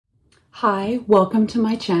Hi, welcome to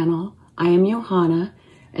my channel. I am Johanna,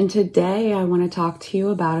 and today I want to talk to you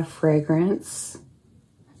about a fragrance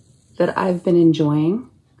that I've been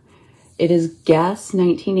enjoying. It is Guess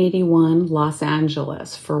 1981 Los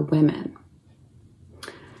Angeles for women.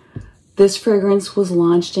 This fragrance was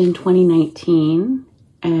launched in 2019,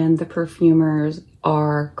 and the perfumers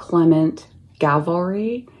are Clement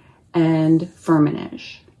Gavalry and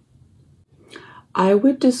Firmenich. I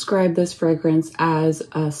would describe this fragrance as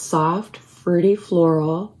a soft, fruity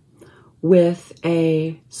floral with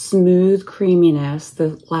a smooth creaminess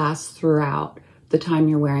that lasts throughout the time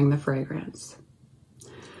you're wearing the fragrance.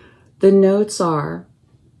 The notes are,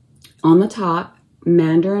 on the top,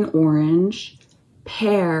 mandarin orange,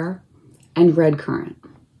 pear, and red currant.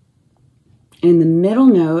 In the middle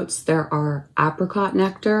notes, there are apricot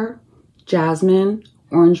nectar, jasmine,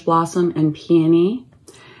 orange blossom, and peony.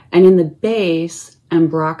 And in the base,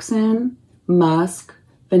 ambroxan, musk,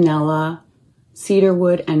 vanilla,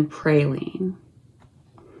 cedarwood, and praline.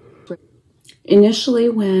 Initially,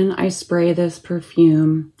 when I spray this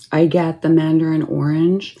perfume, I get the mandarin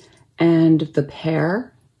orange and the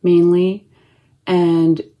pear mainly.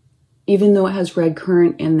 And even though it has red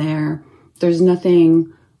currant in there, there's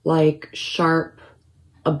nothing like sharp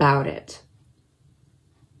about it.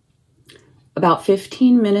 About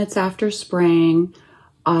 15 minutes after spraying,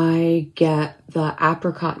 I get the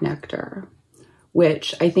apricot nectar,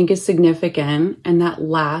 which I think is significant, and that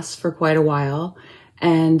lasts for quite a while.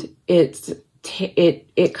 And it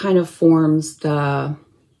kind of forms the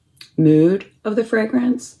mood of the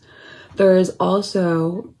fragrance. There is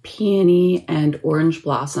also peony and orange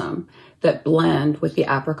blossom that blend with the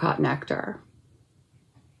apricot nectar.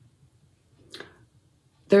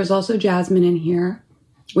 There's also jasmine in here,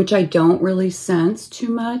 which I don't really sense too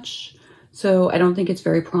much. So I don't think it's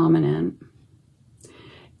very prominent.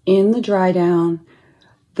 In the dry down,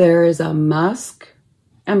 there is a musk,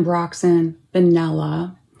 ambroxan,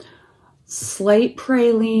 vanilla, slight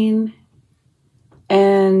praline,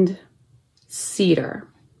 and cedar.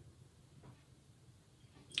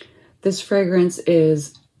 This fragrance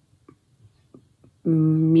is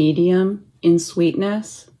medium in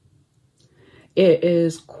sweetness. It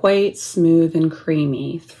is quite smooth and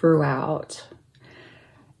creamy throughout.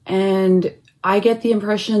 And I get the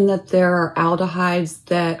impression that there are aldehydes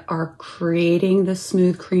that are creating the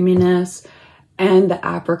smooth creaminess, and the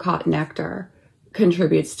apricot nectar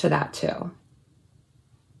contributes to that too.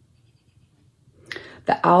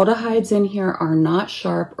 The aldehydes in here are not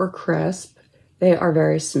sharp or crisp. They are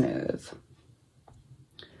very smooth.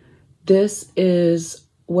 This is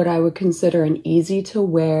what I would consider an easy to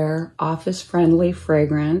wear, office friendly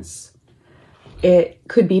fragrance. It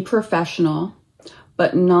could be professional,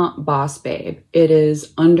 but not boss babe. It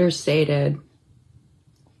is understated.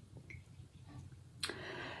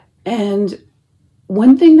 And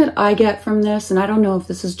one thing that I get from this, and I don't know if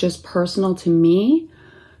this is just personal to me,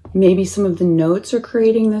 maybe some of the notes are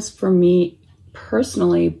creating this for me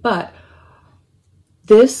personally, but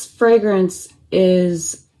this fragrance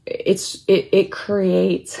it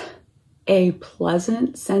creates a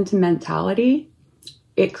pleasant sentimentality.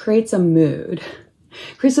 It creates a mood.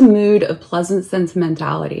 Creates a mood of pleasant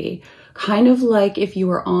sentimentality, kind of like if you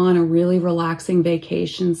were on a really relaxing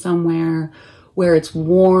vacation somewhere where it's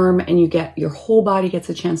warm and your whole body gets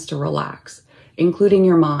a chance to relax, including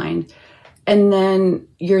your mind. And then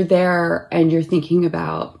you're there and you're thinking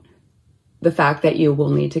about the fact that you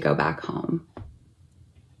will need to go back home.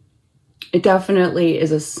 It definitely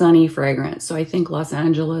is a sunny fragrance. So I think Los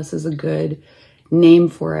Angeles is a good name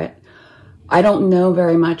for it. I don't know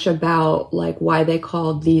very much about like why they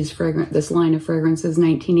called this line of fragrances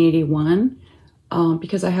 1981,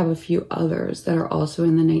 because I have a few others that are also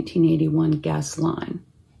in the 1981 Guess line.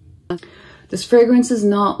 This fragrance is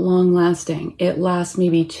not long lasting. It lasts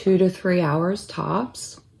maybe 2 to 3 hours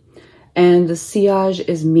tops, and the sillage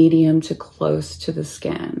is medium to close to the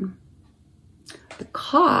skin. The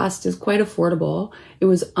cost is quite affordable. It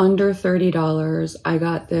was under $30. I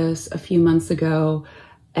got this a few months ago,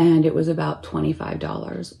 and it was about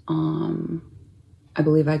 $25. I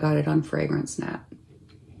believe I got it on FragranceNet.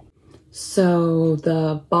 So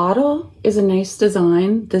the bottle is a nice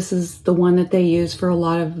design. This is the one that they use for a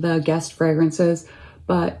lot of the Guess fragrances,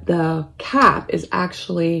 but the cap is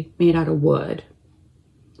actually made out of wood.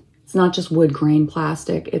 It's not just wood grain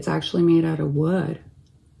plastic. It's actually made out of wood.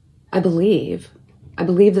 I believe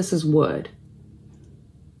this is wood.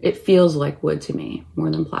 It feels like wood to me more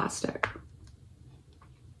than plastic.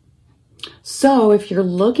 So if you're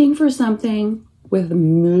looking for something with a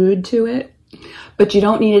mood to it, but you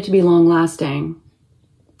don't need it to be long lasting,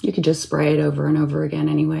 you could just spray it over and over again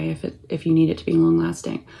anyway if you need it to be long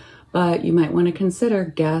lasting. but you might want to consider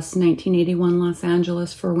Guess 1981 Los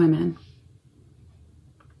Angeles for women.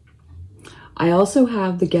 I also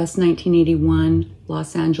have the Guess 1981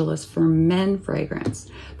 Los Angeles for men fragrance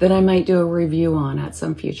that I might do a review on at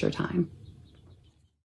some future time.